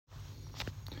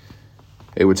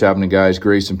Hey, what's happening, guys?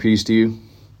 Grace and peace to you.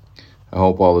 I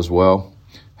hope all is well.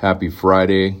 Happy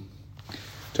Friday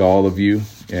to all of you,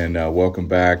 and welcome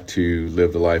back to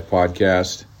Live the Life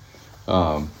podcast.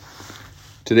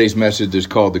 Today's message is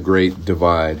called The Great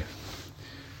Divide.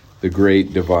 The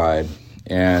Great Divide.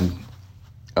 And,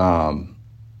 God's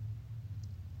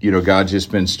just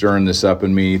been stirring this up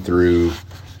in me through,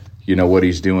 what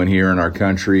he's doing here in our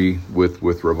country with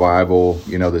revival,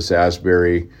 this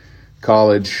Asbury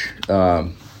College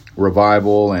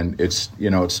revival, and it's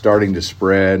starting to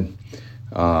spread.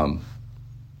 So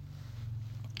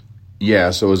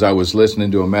as I was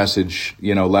listening to a message,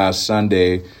 last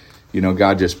Sunday,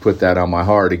 God just put that on my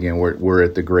heart again. We're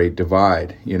at the Great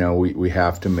Divide. We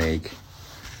have to make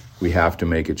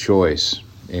a choice.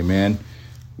 Amen.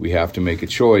 We have to make a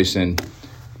choice, and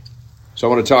so I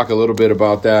want to talk a little bit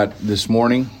about that this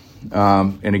morning.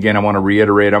 And again, I want to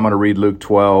reiterate. I'm going to read Luke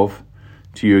 12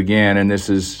 to you again, and this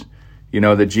is,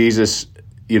 that Jesus,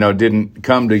 didn't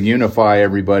come to unify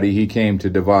everybody. He came to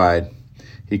divide.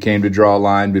 He came to draw a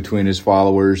line between his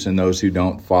followers and those who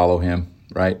don't follow him,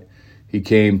 right? He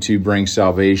came to bring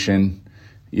salvation.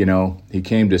 He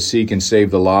came to seek and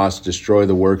save the lost, destroy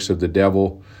the works of the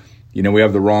devil. We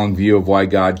have the wrong view of why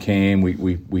God came.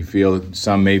 We feel,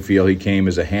 some may feel he came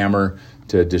as a hammer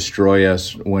to destroy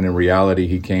us, when in reality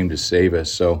he came to save us.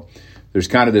 So there's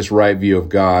kind of this right view of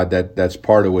God that's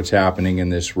part of what's happening in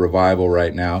this revival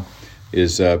right now,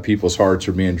 is people's hearts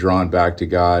are being drawn back to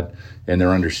God, and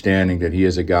they're understanding that he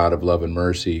is a God of love and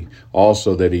mercy,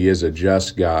 also that he is a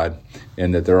just God,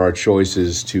 and that there are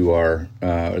choices to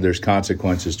there's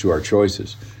consequences to our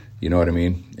choices. You know what I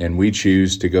mean? And we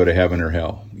choose to go to heaven or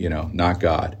hell, not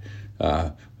God.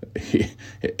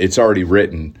 It's already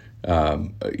written,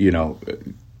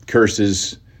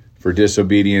 curses for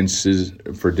disobedience,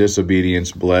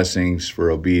 blessings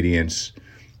for obedience.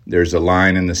 There's a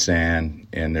line in the sand,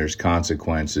 and there's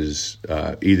consequences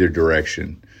either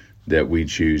direction that we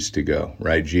choose to go,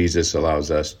 right? Jesus allows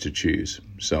us to choose.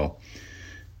 So,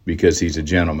 because he's a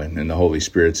gentleman and the Holy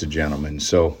Spirit's a gentleman.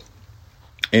 So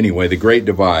anyway, the Great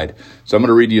Divide. So I'm going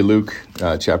to read you Luke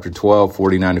chapter 12,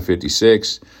 49 to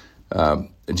 56.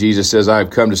 Jesus says, I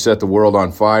have come to set the world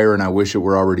on fire, and I wish it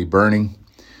were already burning.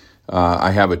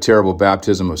 I have a terrible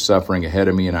baptism of suffering ahead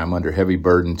of me, and I'm under heavy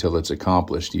burden till it's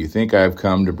accomplished. Do you think I have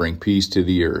come to bring peace to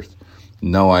the earth?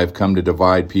 No, I have come to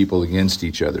divide people against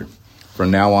each other.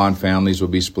 From now on, families will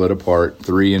be split apart,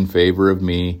 3 in favor of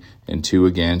me and 2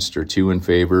 against, or 2 in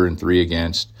favor and 3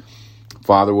 against.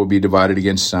 Father will be divided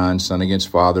against son, son against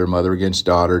father, mother against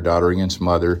daughter, daughter against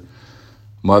mother,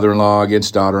 mother-in-law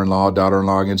against daughter-in-law,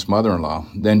 daughter-in-law against mother-in-law.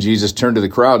 Then Jesus turned to the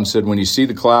crowd and said, when you see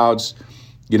the clouds,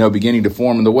 beginning to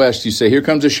form in the west, you say, here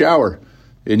comes a shower,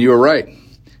 and you are right.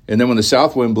 And then when the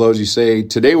south wind blows, you say,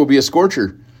 today will be a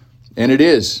scorcher, and it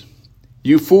is.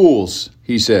 You fools,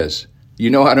 he says, you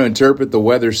know how to interpret the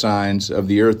weather signs of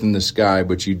the earth and the sky,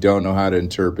 but you don't know how to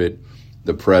interpret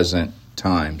the present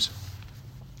times.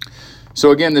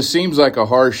 So again, this seems like a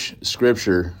harsh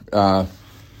scripture,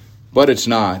 but it's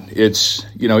not. It's,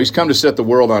 he's come to set the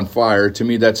world on fire. To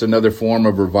me, that's another form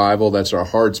of revival. That's our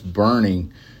hearts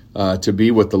burning to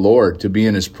be with the Lord, to be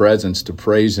in his presence, to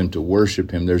praise him, to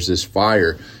worship him. There's this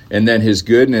fire. And then his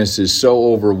goodness is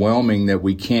so overwhelming that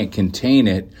we can't contain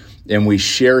it. And we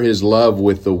share his love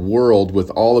with the world, with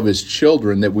all of his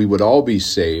children, that we would all be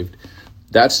saved.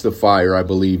 That's the fire I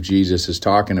believe Jesus is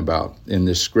talking about in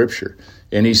this scripture.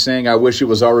 And he's saying, I wish it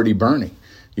was already burning.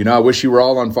 I wish you were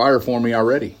all on fire for me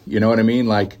already. You know what I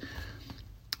mean?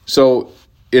 So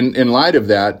in light of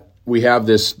that, we have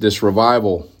this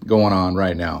revival going on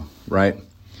right now, right?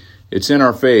 It's in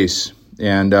our face.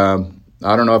 And I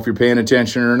don't know if you're paying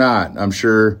attention or not. I'm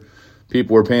sure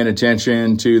people were paying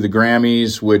attention to the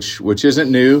Grammys, which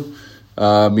isn't new.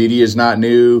 Media is not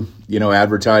new.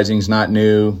 Advertising is not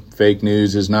new. Fake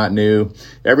news is not new.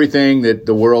 Everything that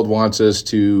the world wants us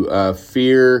to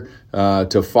fear,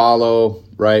 to follow,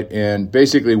 right? And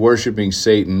basically worshiping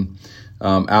Satan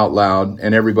out loud,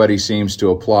 and everybody seems to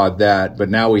applaud that. But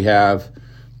now we have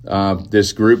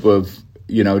this group of,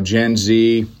 Gen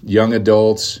Z, young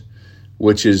adults,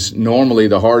 which is normally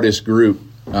the hardest group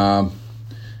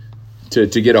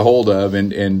to get a hold of,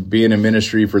 and being in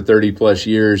ministry for 30 plus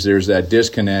years, there's that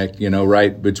disconnect,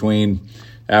 right between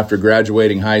after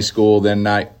graduating high school, then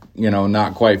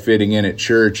not quite fitting in at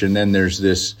church. And then there's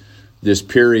this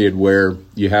period where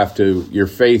your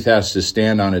faith has to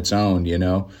stand on its own,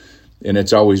 and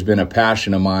it's always been a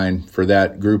passion of mine for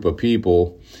that group of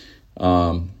people,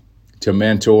 to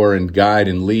mentor and guide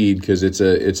and lead, because it's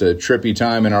a trippy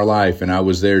time in our life. And I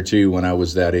was there too when I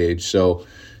was that age. So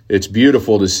it's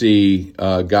beautiful to see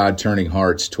God turning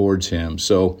hearts towards him.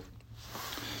 So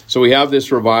So we have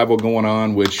this revival going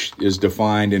on, which is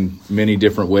defined in many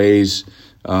different ways.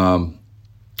 It's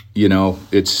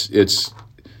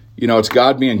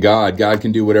God being God. God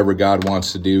can do whatever God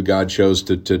wants to do. God chose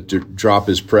to drop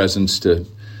his presence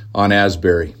on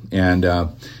Asbury. And,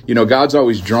 God's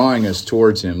always drawing us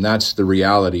towards him. That's the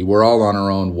reality. We're all on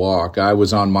our own walk. I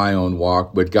was on my own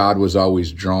walk, but God was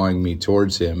always drawing me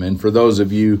towards him. And for those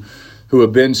of you who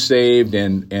have been saved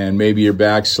and maybe you're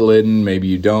backslidden, maybe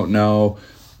you don't know,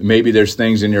 maybe there's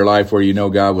things in your life where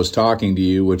God was talking to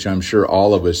you, which I'm sure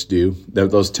all of us do.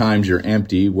 Those times you're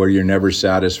empty, where you're never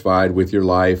satisfied with your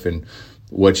life and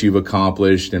what you've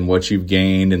accomplished and what you've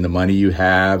gained and the money you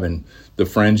have and the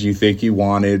friends you think you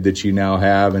wanted that you now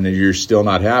have, and you're still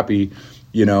not happy.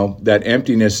 That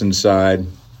emptiness inside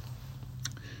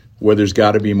where there's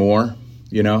got to be more,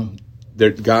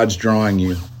 God's drawing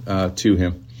you to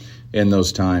him in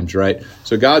those times, right?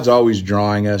 So God's always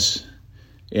drawing us.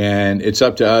 And it's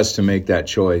up to us to make that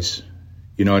choice,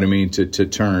 you know what I mean, to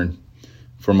turn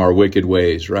from our wicked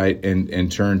ways, right,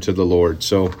 and turn to the Lord.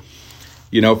 So,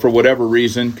 for whatever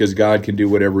reason, because God can do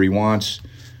whatever he wants,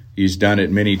 he's done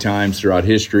it many times throughout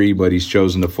history, but he's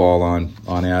chosen to fall on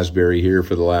Asbury here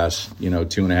for the last,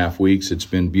 2.5 weeks. It's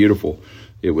been beautiful.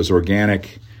 It was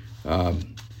organic,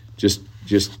 just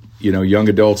young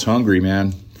adults hungry,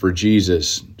 man, for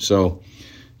Jesus. So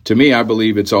to me, I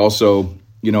believe it's also,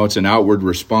 it's an outward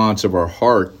response of our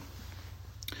heart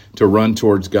to run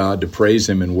towards God, to praise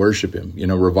him and worship him.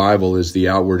 Revival is the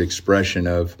outward expression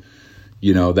of,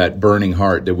 that burning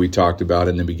heart that we talked about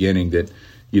in the beginning, that,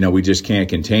 we just can't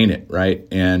contain it, right?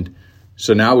 And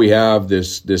so now we have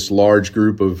this large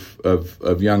group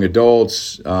of young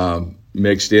adults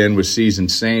mixed in with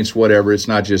seasoned saints, whatever. It's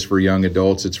not just for young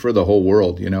adults, it's for the whole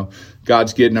world,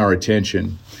 God's getting our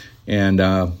attention.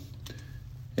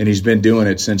 And he's been doing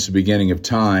it since the beginning of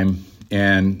time.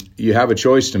 And you have a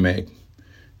choice to make.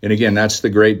 And again, that's the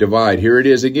great divide. Here it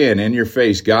is again, in your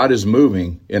face. God is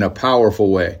moving in a powerful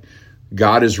way.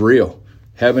 God is real.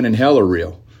 Heaven and hell are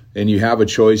real. And you have a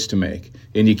choice to make.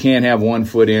 And you can't have one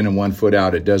foot in and one foot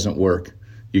out. It doesn't work.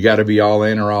 You got to be all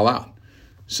in or all out.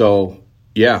 So,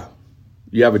 yeah,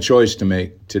 you have a choice to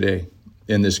make today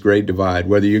in this great divide,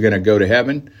 whether you're going to go to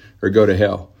heaven or go to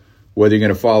hell, whether you're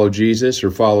going to follow Jesus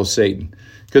or follow Satan.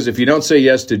 Because if you don't say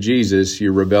yes to Jesus,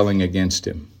 you're rebelling against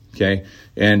him, okay?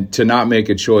 And to not make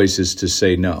a choice is to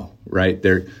say no, right?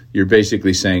 You're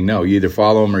basically saying no. You either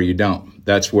follow him or you don't.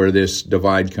 That's where this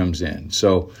divide comes in.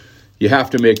 So you have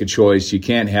to make a choice. You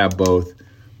can't have both.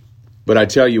 But I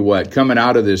tell you what, coming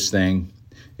out of this thing,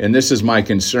 and this is my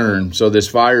concern, so this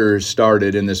fire has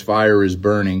started and this fire is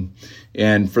burning.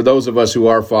 And for those of us who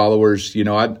are followers,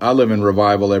 I live in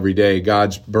revival every day.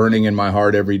 God's burning in my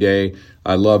heart every day.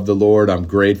 I love the Lord. I'm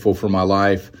grateful for my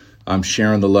life. I'm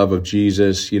sharing the love of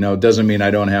Jesus. It doesn't mean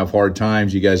I don't have hard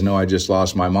times. You guys know I just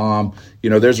lost my mom.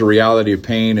 There's a reality of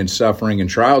pain and suffering and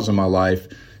trials in my life,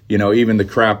 even the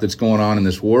crap that's going on in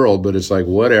this world. But it's like,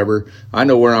 whatever. I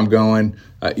know where I'm going.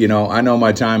 I know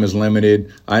my time is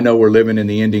limited. I know we're living in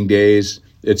the ending days.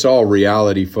 It's all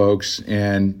reality, folks,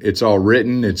 and it's all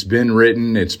written. It's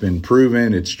been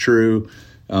proven. It's true.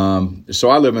 So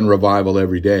I live in revival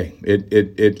every day.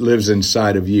 It lives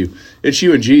inside of you. It's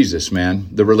you and Jesus, man.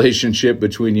 The relationship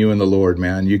between you and the Lord,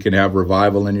 man. You can have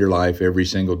revival in your life every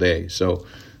single day. So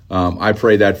I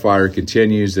pray that fire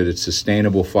continues, that it's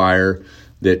sustainable fire,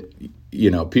 that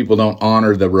people don't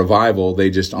honor the revival.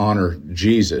 They just honor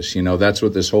Jesus. That's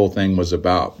what this whole thing was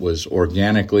about, was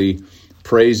organically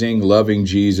praising, loving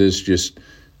Jesus, just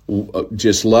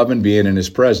loving being in his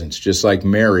presence, just like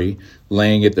Mary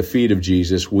laying at the feet of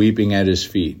Jesus, weeping at his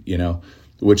feet,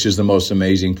 which is the most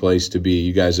amazing place to be.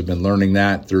 You guys have been learning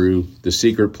that through the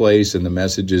secret place and the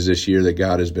messages this year that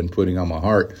God has been putting on my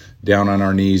heart. Down on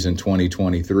our knees in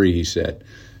 2023, he said.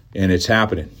 And it's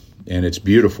happening, and it's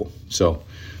beautiful. So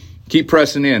keep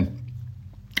pressing in.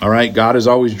 All right, God is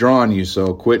always drawing you,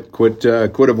 so quit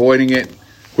avoiding it.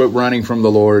 Quit running from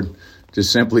the Lord.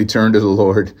 Just simply turn to the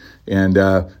Lord and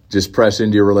just press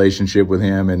into your relationship with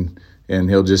him, and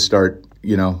he'll just start,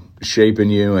 shaping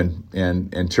you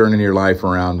and turning your life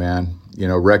around, man.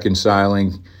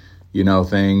 Reconciling,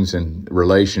 things and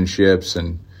relationships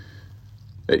and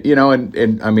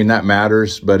I mean, that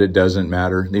matters, but it doesn't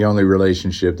matter. The only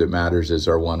relationship that matters is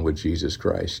our one with Jesus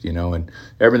Christ, and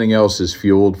everything else is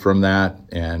fueled from that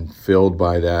and filled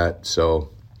by that.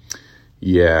 So,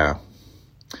 yeah.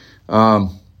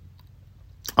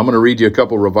 I'm going to read you a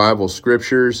couple revival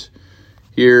scriptures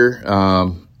here.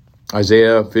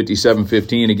 Isaiah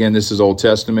 57:15. Again, this is Old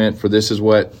Testament. For this is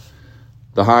what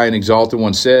the high and exalted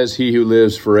one says, he who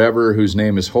lives forever, whose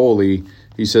name is holy,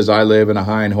 He says, I live in a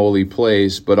high and holy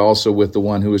place, but also with the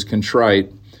one who is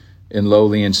contrite and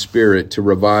lowly in spirit, to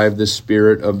revive the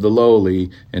spirit of the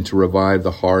lowly and to revive the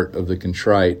heart of the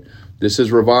contrite. This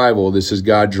is revival. This is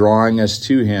God drawing us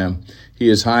to him. He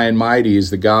is high and mighty. He is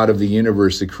the God of the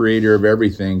universe, the creator of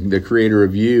everything, the creator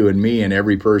of you and me and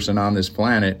every person on this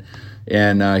planet.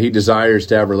 And he desires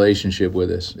to have a relationship with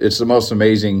us. It's the most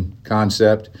amazing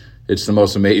concept. It's the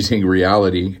most amazing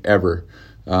reality ever.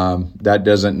 That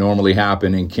doesn't normally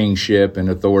happen in kingship and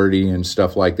authority and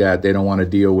stuff like that. They don't want to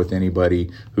deal with anybody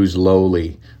who's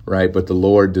lowly, right? But the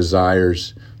Lord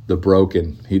desires the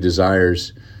broken. He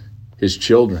desires his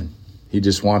children. He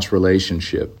just wants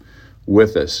relationship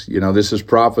with us. This is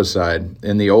prophesied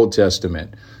in the Old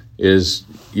Testament.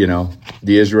 The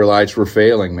Israelites were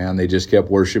failing, man. They just kept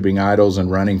worshiping idols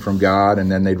and running from God, and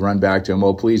then they'd run back to him.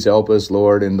 Oh, please help us,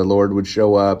 Lord. And the Lord would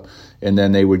show up, and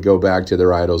then they would go back to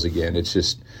their idols again. It's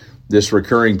just this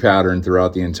recurring pattern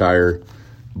throughout the entire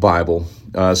Bible.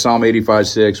 Psalm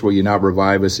 85:6, will you not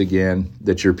revive us again,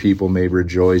 that your people may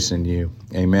rejoice in you?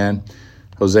 Amen.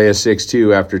 Hosea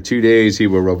 6:2, after 2 days he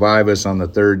will revive us. On the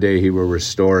third day he will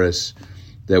restore us,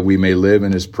 that we may live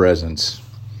in his presence.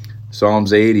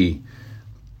 Psalms 80,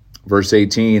 verse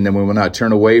 18, then we will not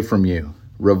turn away from you.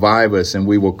 Revive us, and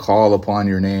we will call upon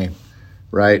your name,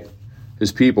 right?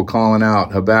 His people calling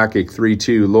out. Habakkuk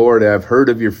 3:2, Lord, I have heard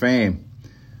of your fame.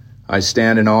 I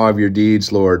stand in awe of your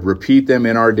deeds, Lord. Repeat them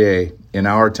in our day, in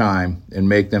our time, and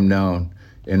make them known.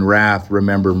 In wrath,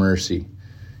 remember mercy.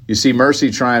 You see,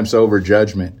 mercy triumphs over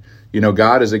judgment.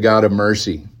 God is a God of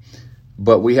mercy.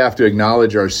 But we have to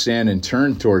acknowledge our sin and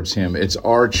turn towards him. It's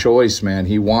our choice, man.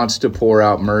 He wants to pour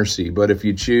out mercy. But if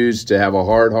you choose to have a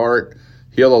hard heart,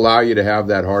 he'll allow you to have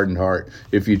that hardened heart.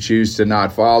 If you choose to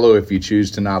not follow, if you choose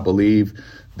to not believe,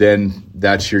 then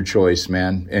that's your choice,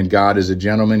 man. And God is a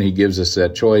gentleman. He gives us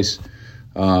that choice.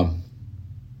 And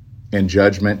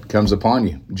judgment comes upon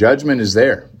you. Judgment is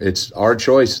there. It's our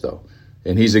choice, though.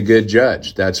 And he's a good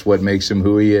judge. That's what makes him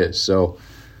who he is. So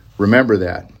remember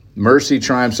that. Mercy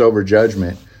triumphs over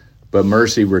judgment, but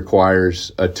mercy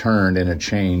requires a turn and a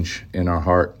change in our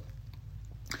heart.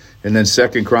 And then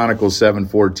 2 Chronicles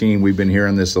 7:14, we've been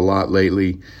hearing this a lot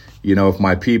lately. If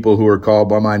my people who are called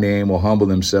by my name will humble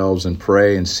themselves and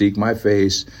pray and seek my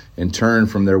face and turn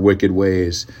from their wicked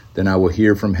ways, then I will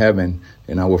hear from heaven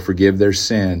and I will forgive their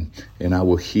sin and I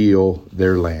will heal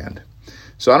their land.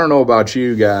 So I don't know about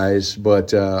you guys,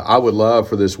 but I would love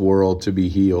for this world to be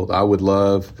healed. I would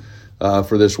love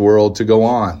for this world to go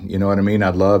on. You know what I mean?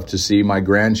 I'd love to see my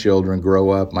grandchildren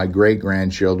grow up, my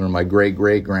great-grandchildren, my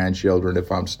great-great-grandchildren,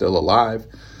 if I'm still alive.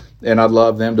 And I'd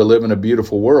love them to live in a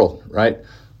beautiful world, right?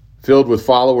 Filled with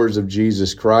followers of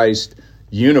Jesus Christ,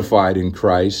 unified in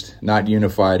Christ, not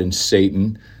unified in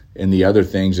Satan and the other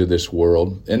things of this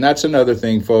world. And that's another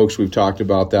thing, folks. We've talked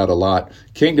about that a lot.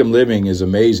 Kingdom living is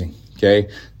amazing, okay?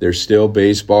 There's still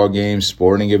baseball games,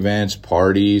 sporting events,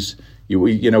 parties.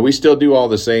 We still do all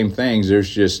the same things. There's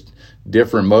just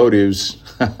different motives,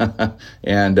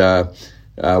 and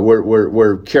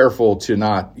we're careful to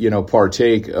not,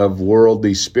 partake of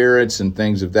worldly spirits and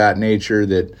things of that nature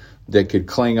that could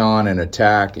cling on and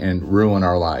attack and ruin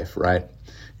our life. Right?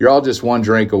 You're all just one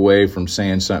drink away from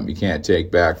saying something you can't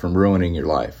take back, from ruining your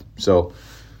life. So,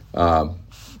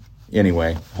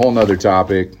 anyway, whole nother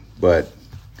topic, but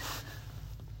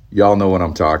y'all know what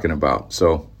I'm talking about.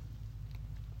 So.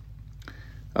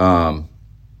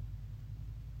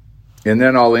 And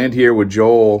then I'll end here with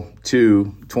Joel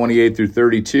 2:28 through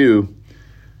 32.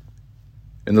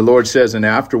 And the Lord says, and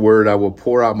afterward I will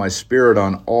pour out my spirit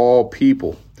on all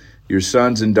people. Your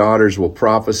sons and daughters will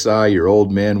prophesy, your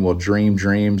old men will dream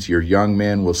dreams, your young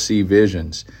men will see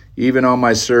visions. Even on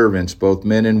my servants, both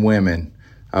men and women,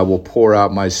 I will pour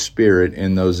out my spirit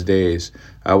in those days.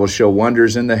 I will show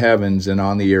wonders in the heavens and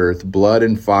on the earth, blood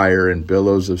and fire and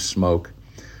billows of smoke.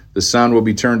 The sun will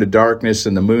be turned to darkness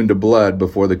and the moon to blood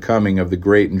before the coming of the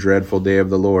great and dreadful day of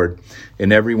the Lord.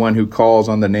 And everyone who calls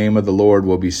on the name of the Lord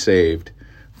will be saved.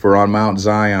 For on Mount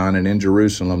Zion and in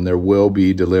Jerusalem there will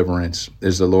be deliverance,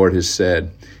 as the Lord has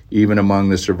said, even among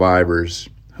the survivors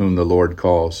whom the Lord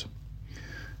calls.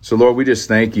 So, Lord, we just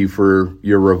thank you for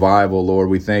your revival, Lord.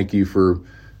 We thank you for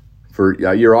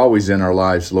you're always in our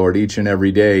lives, Lord, each and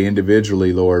every day.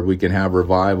 Individually, Lord, we can have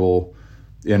revival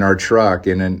in our truck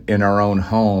and in our own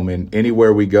home and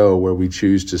anywhere we go where we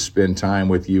choose to spend time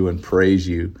with you and praise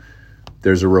you.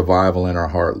 There's a revival in our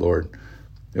heart, Lord.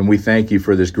 And we thank you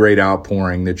for this great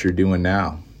outpouring that you're doing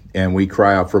now. And we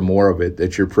cry out for more of it,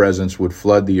 that your presence would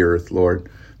flood the earth, Lord,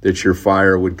 that your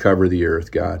fire would cover the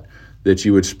earth, God, that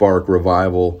you would spark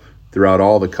revival throughout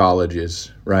all the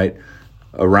colleges, right?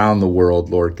 around the world,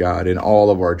 Lord God, in all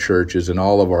of our churches and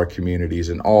all of our communities,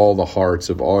 and all the hearts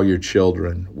of all your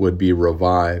children would be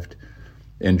revived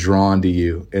and drawn to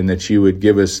you, and that you would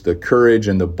give us the courage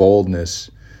and the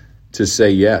boldness to say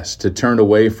yes, to turn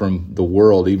away from the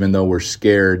world, even though we're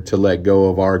scared to let go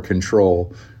of our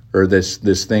control, or this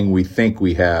thing we think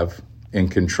we have in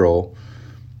control,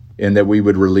 and that we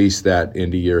would release that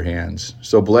into your hands.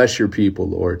 So bless your people,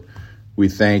 Lord. We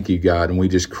thank you, God, and we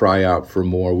just cry out for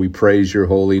more. We praise your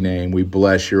holy name. We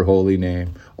bless your holy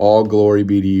name. All glory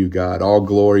be to you, God. All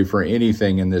glory for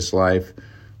anything in this life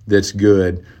that's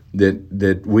good,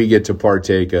 that we get to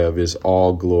partake of, is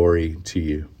all glory to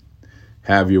you.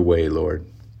 Have your way, Lord.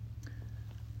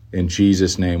 In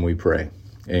Jesus' name we pray.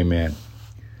 Amen.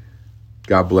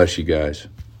 God bless you guys.